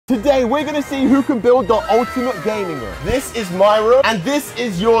Today, we're gonna see who can build the ultimate gaming room. This is my room, and this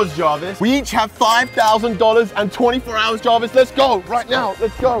is yours, Jarvis. We each have $5,000 and 24 hours, Jarvis. Let's go, right now,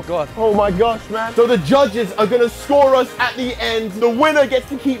 let's go. Oh, God. Oh my gosh, man. So the judges are gonna score us at the end. The winner gets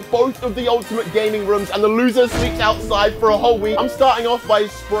to keep both of the ultimate gaming rooms, and the loser sleeps outside for a whole week. I'm starting off by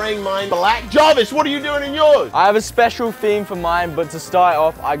spraying mine black. Jarvis, what are you doing in yours? I have a special theme for mine, but to start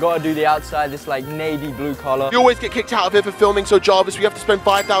off, I gotta do the outside, this like navy blue color. You always get kicked out of here for filming, so Jarvis, we have to spend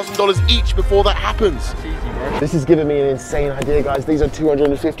 $5,000 each before that happens. It's easy, man. This is giving me an insane idea, guys. These are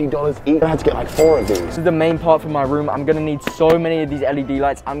 $250 each. I had to get like 4 of these. This is the main part for my room. I'm gonna need so many of these LED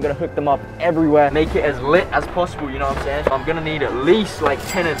lights. I'm gonna hook them up everywhere, make it as lit as possible, you know what I'm saying? So I'm gonna need at least like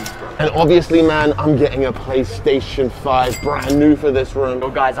 10 of these, bro. And obviously, man, I'm getting a PlayStation 5 brand new for this room. So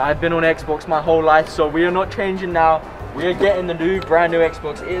guys, I've been on Xbox my whole life, so we are not changing now. We are getting the brand new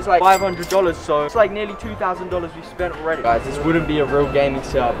Xbox. It is like $500, so it's like nearly $2,000 we've spent already. Guys, this wouldn't be a real gaming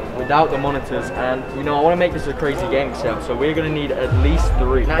setup without the monitors, and you know, I want to make this a crazy gaming setup, so we're gonna need at least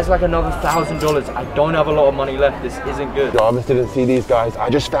 3. That's like another $1,000. I don't have a lot of money left. This isn't good. Jarvis didn't see these, guys. I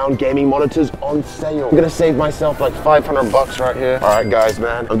just found gaming monitors on sale. I'm gonna save myself like 500 bucks right here. All right, guys,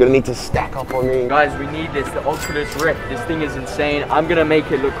 man, I'm gonna need to stack up on these. Guys, we need this, the Oculus Rift. This thing is insane. I'm gonna make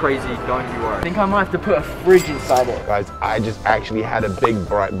it look crazy, don't you worry. I think I might have to put a fridge inside it. Guys, I just actually had a big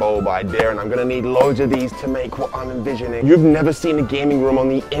bright bulb idea, and I'm gonna need loads of these to make what I'm envisioning. You've never seen a gaming room on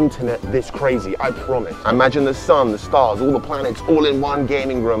the internet this crazy, I promise. Imagine the sun, the stars, all the planets, all in one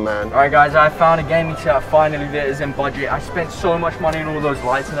gaming room, man. All right, guys, I found a gaming setup finally that is in budget. I spent so much money on all those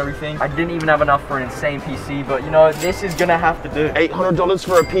lights and everything. I didn't even have enough for an insane PC, but you know, this is gonna have to do. $800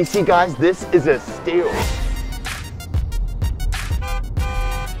 for a PC, guys. This is a steal.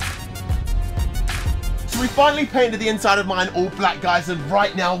 We finally painted the inside of mine all black, guys, and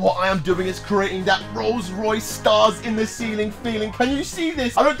right now what I am doing is creating that Rolls-Royce stars in the ceiling feeling. Can you see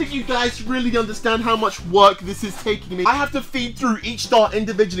this? I don't think you guys really understand how much work this is taking me. I have to feed through each star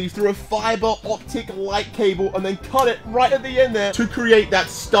individually through a fiber optic light cable and then cut it right at the end there to create that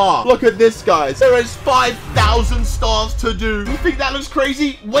star. Look at this, guys. There is 5,000 stars to do. You think that looks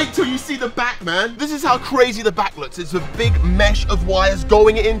crazy? Wait till you see the back, man. This is how crazy the back looks. It's a big mesh of wires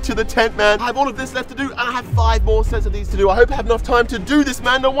going into the tent, man. I have all of this left to do, and I have 5 more sets of these to do. I hope I have enough time to do this,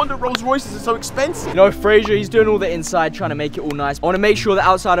 man. No wonder Rolls Royces are so expensive. You know, Fraser, he's doing all the inside, trying to make it all nice. I want to make sure the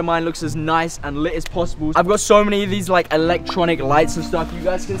outside of mine looks as nice and lit as possible. I've got so many of these like electronic lights and stuff. You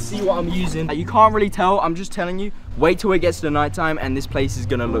guys can see what I'm using. You can't really tell. I'm just telling you. Wait till it gets to the nighttime and this place is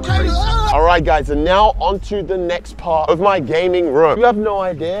gonna look crazy. All right, guys, and now on to the next part of my gaming room. You have no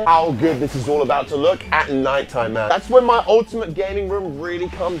idea how good this is all about to look at nighttime, man. That's when my ultimate gaming room really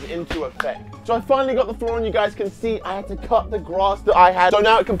comes into effect. So I finally got the floor, and you guys can see I had to cut the grass that I had, so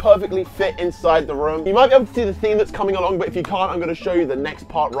now it can perfectly fit inside the room. You might be able to see the theme that's coming along, but if you can't, I'm gonna show you the next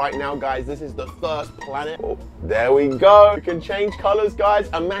part right now, guys. This is the first planet. Oh, there we go. You can change colors, guys.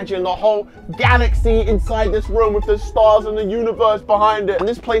 Imagine the whole galaxy inside this room with the stars and the universe behind it. And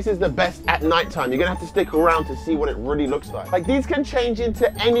this place is the best at nighttime. You're gonna have to stick around to see what it really looks like. Like, these can change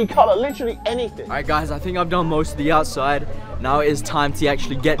into any color, literally anything. All right, guys, I think I've done most of the outside. Now it is time to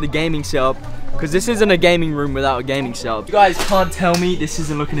actually get the gaming setup, because this isn't a gaming room without a gaming setup. You guys can't tell me this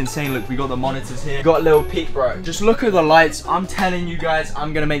isn't looking insane. Look, we got the monitors here. We got a little peek, bro. Just look at the lights. I'm telling you guys,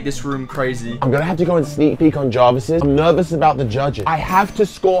 I'm gonna make this room crazy. I'm gonna have to go and sneak peek on Jarvis's. I'm nervous about the judges. I have to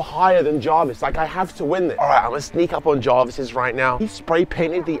score higher than Jarvis. Like, I have to win this. All right, I'm gonna sneak up on Jarvis's right now. He spray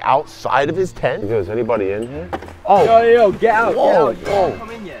painted the outside of his tent. Is anybody in here? Oh. Yo, get out, whoa, get out. Whoa. Can't come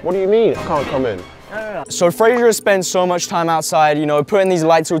in yet. What do you mean I can't come in? No. So Fraser spends so much time outside, you know, putting these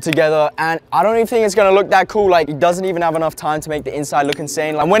lights all together, and I don't even think it's gonna look that cool. Like, he doesn't even have enough time to make the inside look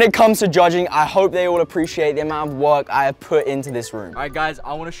insane. And when it comes to judging, I hope they all appreciate the amount of work I have put into this room. All right, guys,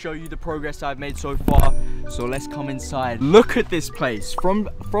 I want to show you the progress I've made so far. So let's come inside. Look at this place from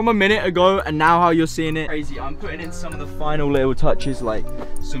a minute ago and now how you're seeing it. Crazy. I'm putting in some of the final little touches, like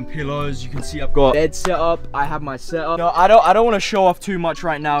some pillows. You can see I've got bed set up. I have my setup. No, I don't want to show off too much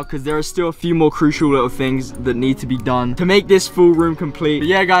right now, because there are still a few more crucial little things that need to be done to make this full room complete. But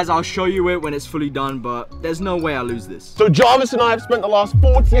yeah, guys, I'll show you it when it's fully done, but there's no way I lose this. So Jarvis and I have spent the last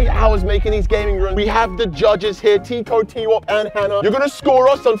 48 hours making these gaming rooms. We have the judges here, Tico, T-Wop, and Hannah. You're gonna score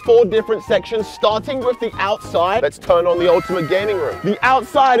us on 4 different sections, starting with the outside. Let's turn on the ultimate gaming room. The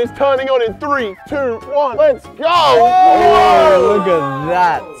outside is turning on in 3, 2, 1. Let's go! Whoa, look at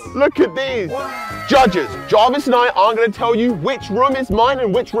that. Look at these. Judges, Jarvis and I aren't gonna tell you which room is mine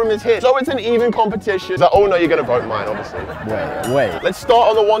and which room is his. So it's an even competition. Oh no, you're gonna vote mine, obviously. Wait. Let's start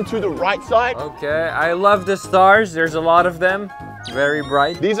on the one to the right side. Okay, I love the stars. There's a lot of them. Very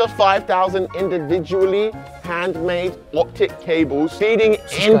bright. These are 5,000 individually handmade optic cables feeding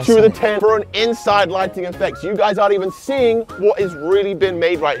into the tent for an inside lighting effect. So you guys aren't even seeing what is really been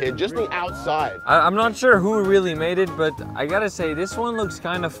made right here, just the outside. I'm not sure who really made it, but I gotta say, this one looks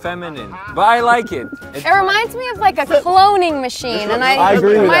kind of feminine, but I like it. It reminds me of like a cloning machine, and I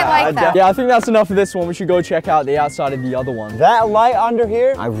agree with might that. like that. Yeah, I think that's enough of this one. We should go check out the outside of the other one. That light under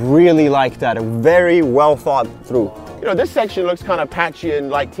here, I really like that. Very well thought through. You know, this section looks kind of patchy, and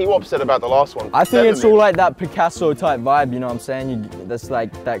like T-Wop said about the last one. I think it's all like that Picasso type vibe, you know what I'm saying? That's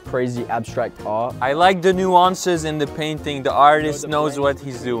like that crazy abstract art. I like the nuances in the painting. The artist knows what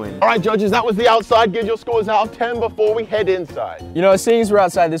he's doing. All right, judges, that was the outside. Give your scores out of 10 before we head inside. You know, seeing as we're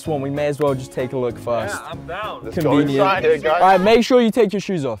outside this one, we may as well just take a look first. Yeah, I'm down. Let's go inside here, guys. All right, make sure you take your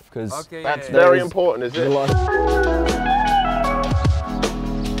shoes off, because that's very important, is it?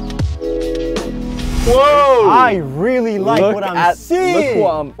 Whoa! I really like what I'm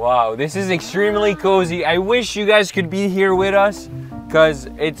seeing. Wow, this is extremely cozy. I wish you guys could be here with us, because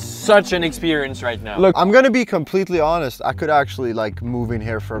it's such an experience right now. Look, I'm gonna be completely honest. I could actually like move in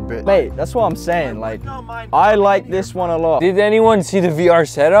here for a bit. Mate, that's what I'm saying. Like, I like this one a lot. Did anyone see the VR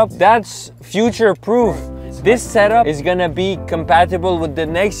setup? That's future proof. This setup is gonna be compatible with the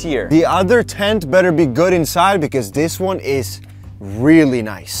next year. The other tent better be good inside, because this one is really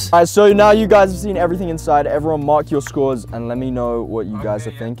nice. All right, so now you guys have seen everything inside. Everyone mark your scores and let me know what you guys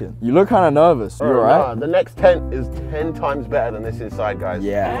are thinking. You look kind of nervous. You all right? The next tent is 10 times better than this inside, guys.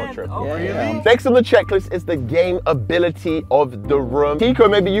 Yeah. Yeah. Next on the checklist is the game ability of the room. Kiko,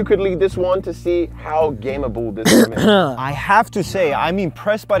 maybe you could lead this one to see how gameable this room is. I have to say, I'm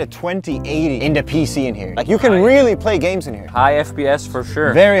impressed by the 2080 in the PC in here. Like, you can really play games in here. High FPS for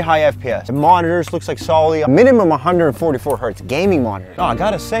sure. Very high FPS. The monitors looks like solid. Minimum 144 hertz gaming monitor. No, I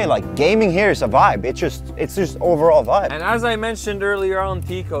gotta say, like, gaming here is a vibe. It's just overall vibe. And as I mentioned earlier on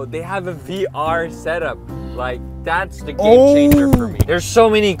Tico, they have a VR setup. Like, that's the game changer for me. There's so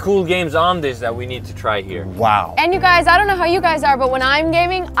many cool games on this that we need to try here. Wow. And you guys, I don't know how you guys are, but when I'm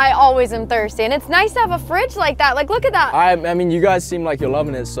gaming, I always am thirsty. And it's nice to have a fridge like that. Like, look at that. I mean, you guys seem like you're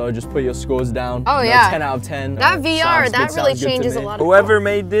loving it, so just put your scores down. Oh, you know, yeah. 10 out of 10. That VR, that really changes a lot of Whoever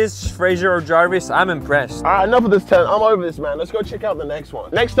made this, Fraser or Jarvis, I'm impressed. All right, enough of this tent. I'm over this, man. Let's go check out the next one.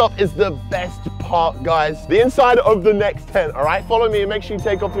 Next up is the best part, guys. The inside of the next tent, all right? Follow me and make sure you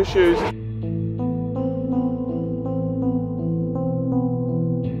take off your shoes.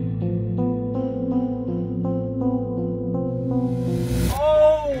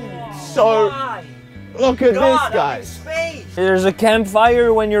 So, look at this, guys. There's a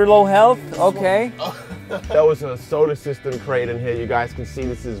campfire when you're low health, okay. There was a solar system crate in here. You guys can see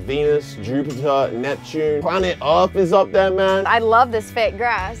this is Venus, Jupiter, Neptune. Planet Earth is up there, man. I love this fake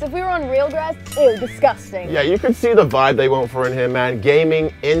grass. If we were on real grass, ew, disgusting. Yeah, you can see the vibe they went for in here, man.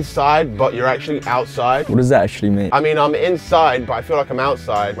 Gaming inside, but you're actually outside. What does that actually mean? I mean, I'm inside, but I feel like I'm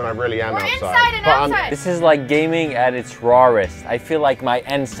outside when I really am outside. Inside and outside. This is like gaming at its rawest. I feel like my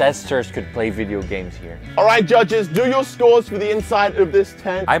ancestors could play video games here. All right, judges, do your scores for the inside of this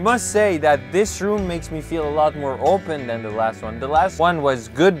tent. I must say that this room makes me feel a lot more open than the last one. The last one was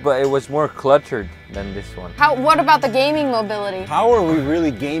good, but it was more cluttered than this one. What about the gaming mobility? How are we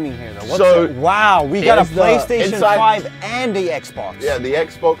really gaming here though? Wow, we got a PlayStation 5 and the Xbox. Yeah, the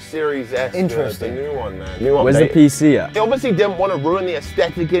Xbox Series S. Interesting. The new one, man. New Where's the PC at? They obviously didn't want to ruin the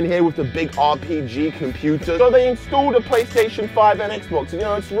aesthetic in here with the big RPG computer, so they installed a PlayStation 5 and Xbox. You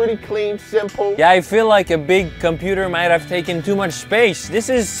know, it's really clean, simple. Yeah, I feel like a big computer might have taken too much space. This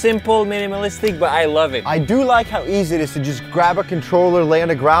is simple, minimalistic, but I love it. I do like how easy it is to just grab a controller, lay on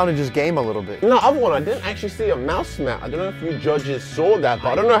the ground, and just game a little bit. No, other one, I didn't actually see a mouse mat. I don't know if you judges saw that, but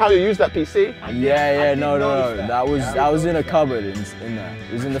I don't know how you use that PC. Yeah, no. That was in a cupboard in there.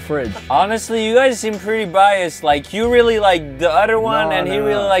 It was in the fridge. Honestly, you guys seem pretty biased. Like, you really like the other one, and he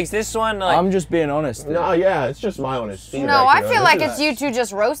really likes this one. Like, I'm just being honest. No, yeah, it's just my honest feedback. No, I feel like it's you two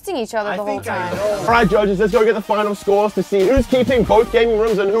just roasting each other the whole time. All right, judges, let's go get the final scores to see who's keeping both gaming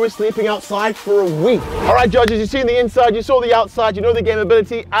rooms and who is sleeping outside for a week. All right, judges, you've seen the inside, you saw the outside, you know the game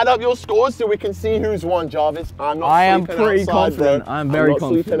ability. Add up your scores so we can see who's won, Jarvis. I am pretty confident. I'm very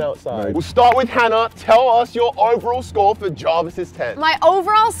confident. Sleeping outside. We'll start with Hannah. Tell us your overall score for Jarvis's tent. My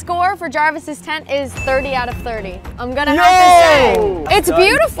overall score for Jarvis's tent is 30 out of 30. I'm gonna have to say. It's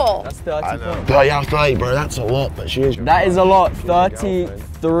beautiful. That's 30 points. 30 out of 30, bro. That's a lot, but she is. That is a lot.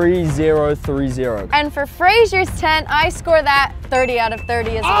 30-30-30. And for Fraser's tent, I score that 30 out of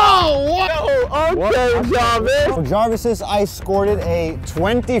 30 as well. Oh, whoa! Okay, Jarvis. For Jarvis's, I scored it a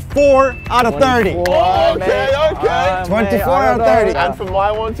 24 out of 30. Okay. 24 out of 30. And for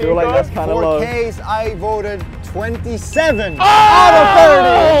my one, I feel like that's kind of low. 4Ks, I voted 27 out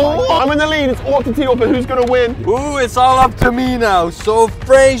of 30. I'm in the lead. It's all to tee, but who's gonna win? Ooh, it's all up to me now. So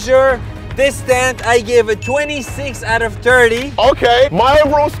Fraser, this tent I give a 26 out of 30. Okay, my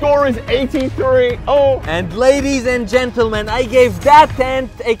overall score is 83. Oh. And ladies and gentlemen, I gave that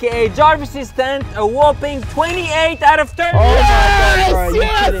tent, aka Jarvis's tent, a whopping 28 out of 30. Yes,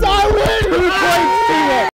 yes, I win!